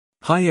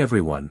Hi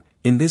everyone,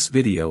 in this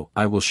video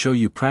I will show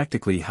you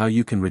practically how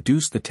you can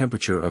reduce the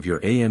temperature of your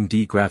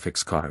AMD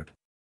graphics card.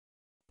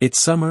 It's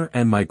summer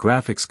and my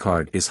graphics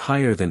card is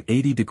higher than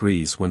 80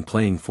 degrees when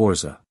playing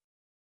Forza.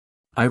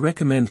 I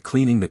recommend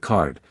cleaning the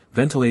card,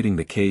 ventilating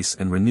the case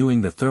and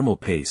renewing the thermal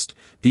paste.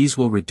 These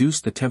will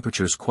reduce the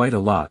temperatures quite a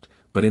lot,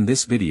 but in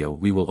this video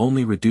we will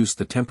only reduce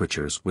the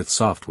temperatures with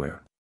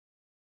software.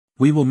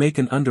 We will make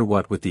an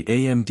underwatt with the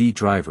AMD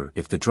driver.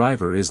 If the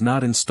driver is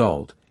not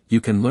installed, you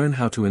can learn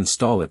how to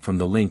install it from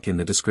the link in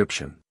the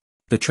description.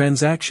 The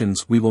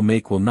transactions we will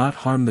make will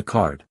not harm the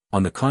card,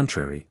 on the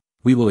contrary,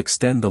 we will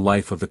extend the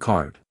life of the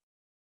card.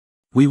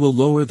 We will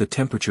lower the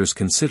temperatures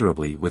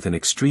considerably with an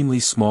extremely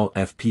small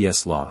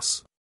FPS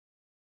loss.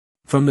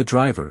 From the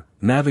driver,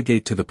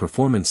 navigate to the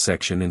Performance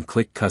section and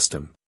click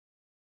Custom.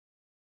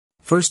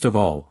 First of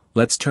all,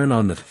 let's turn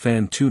on the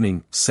fan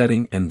tuning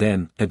setting and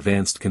then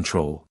Advanced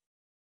Control.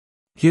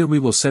 Here we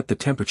will set the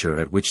temperature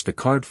at which the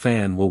card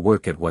fan will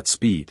work at what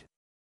speed.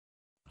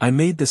 I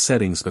made the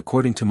settings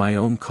according to my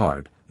own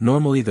card.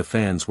 Normally the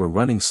fans were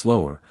running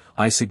slower.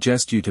 I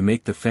suggest you to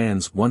make the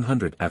fans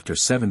 100 after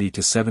 70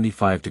 to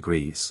 75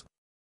 degrees.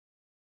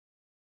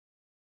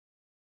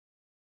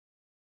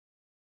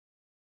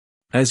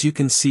 As you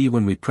can see,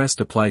 when we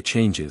pressed apply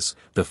changes,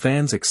 the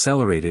fans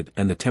accelerated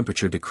and the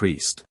temperature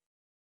decreased.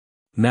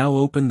 Now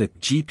open the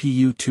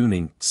GPU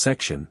tuning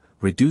section,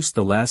 reduce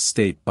the last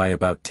state by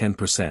about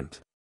 10%.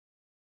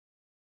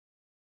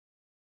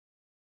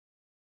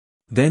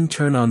 Then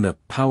turn on the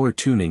Power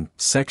Tuning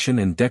section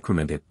and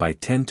decrement it by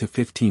 10 to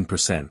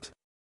 15%.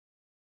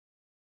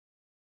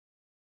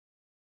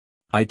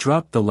 I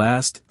dropped the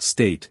last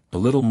state a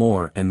little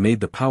more and made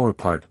the power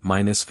part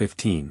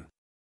 -15.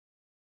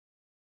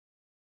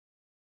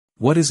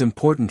 What is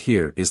important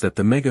here is that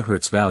the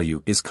megahertz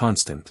value is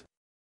constant.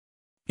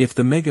 If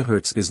the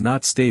megahertz is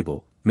not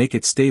stable, make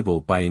it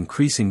stable by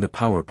increasing the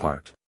power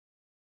part.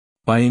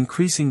 By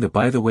increasing the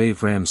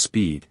by-the-wave RAM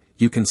speed,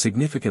 you can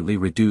significantly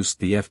reduce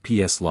the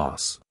FPS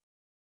loss.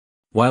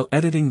 While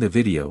editing the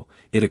video,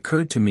 it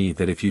occurred to me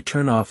that if you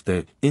turn off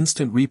the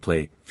Instant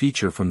Replay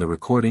feature from the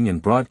Recording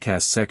and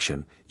Broadcast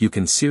section, you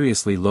can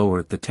seriously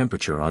lower the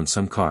temperature on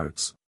some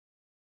cards.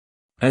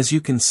 As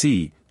you can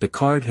see, the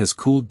card has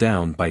cooled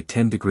down by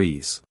 10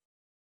 degrees.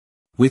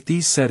 With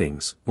these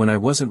settings, when I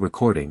wasn't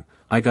recording,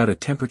 I got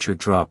a temperature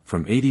drop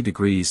from 80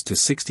 degrees to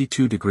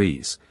 62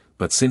 degrees,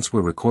 but since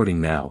we're recording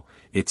now,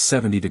 it's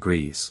 70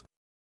 degrees.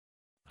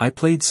 I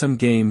played some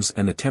games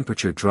and the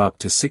temperature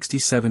dropped to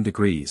 67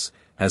 degrees.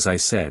 As I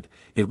said,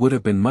 it would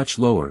have been much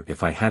lower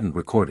if I hadn't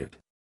recorded.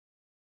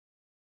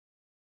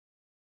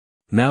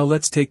 Now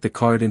let's take the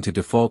card into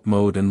default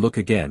mode and look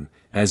again.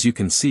 As you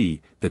can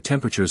see, the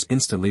temperatures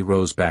instantly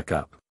rose back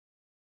up.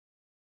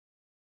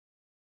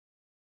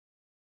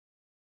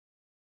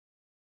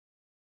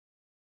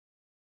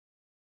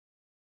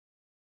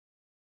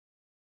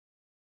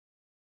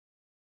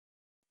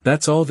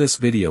 That's all this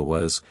video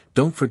was.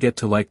 Don't forget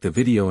to like the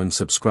video and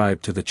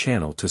subscribe to the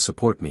channel to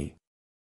support me.